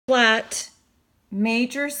Flat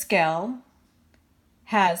major scale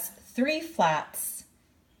has 3 flats,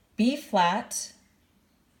 B flat,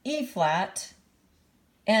 E flat,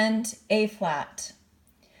 and A flat.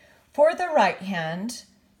 For the right hand,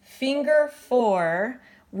 finger 4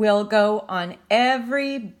 will go on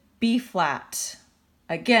every B flat.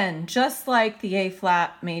 Again, just like the A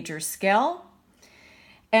flat major scale.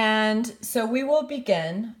 And so we will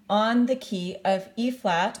begin on the key of E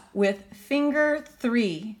flat with finger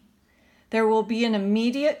 3. There will be an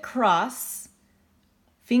immediate cross,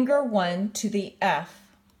 finger 1 to the F.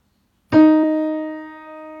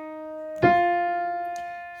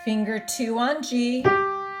 Finger 2 on G,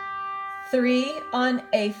 3 on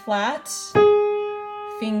A flat,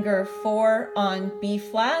 finger 4 on B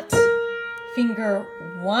flat, finger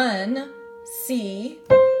 1 C,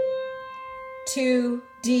 2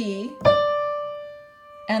 D,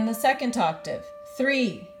 and the second octave,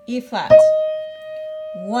 3 E flat,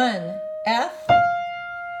 1 F,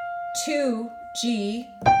 2 G,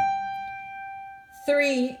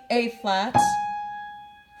 3 A flat,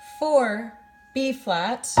 4 B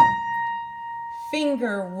flat,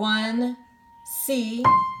 finger 1 C,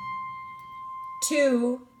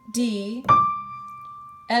 2 D,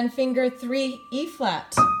 and finger 3 E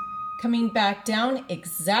flat. Coming back down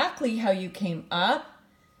exactly how you came up.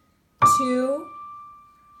 2,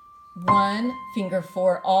 1, finger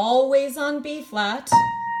 4 always on B flat.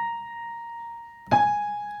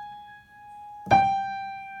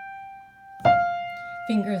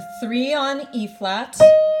 Finger 3 on E flat.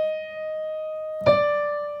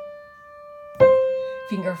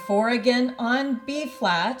 Finger 4 again on B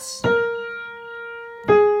flat.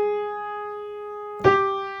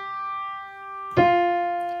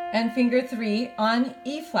 And finger 3 on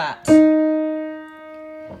E flat.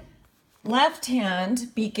 Left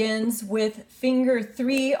hand begins with finger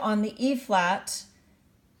 3 on the E flat,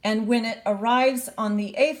 and when it arrives on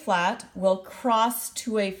the A flat, we'll cross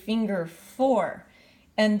to a finger 4,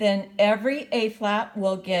 and then every A flat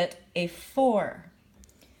will get a 4.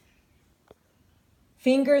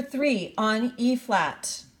 Finger 3 on E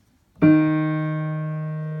flat.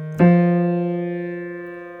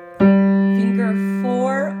 Finger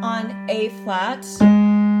 4 on A flat.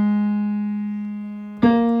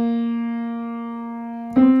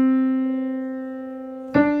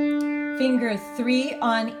 Finger 3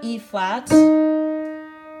 on E flat.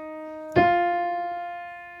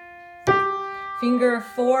 Finger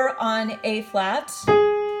 4 on A flat.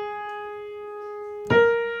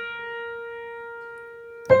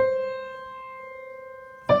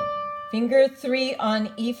 Finger 3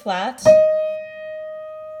 on E flat.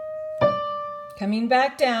 Coming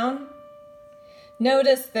back down.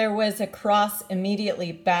 Notice there was a cross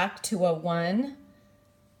immediately back to a 1.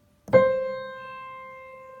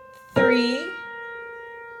 3,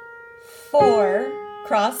 4,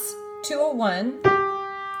 cross to a 1,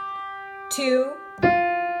 2,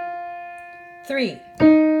 3,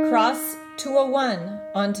 cross to a 1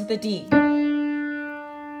 onto the D, 3,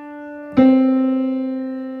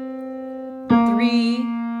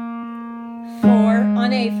 4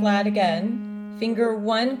 on A flat again, finger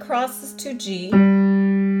 1 crosses to G,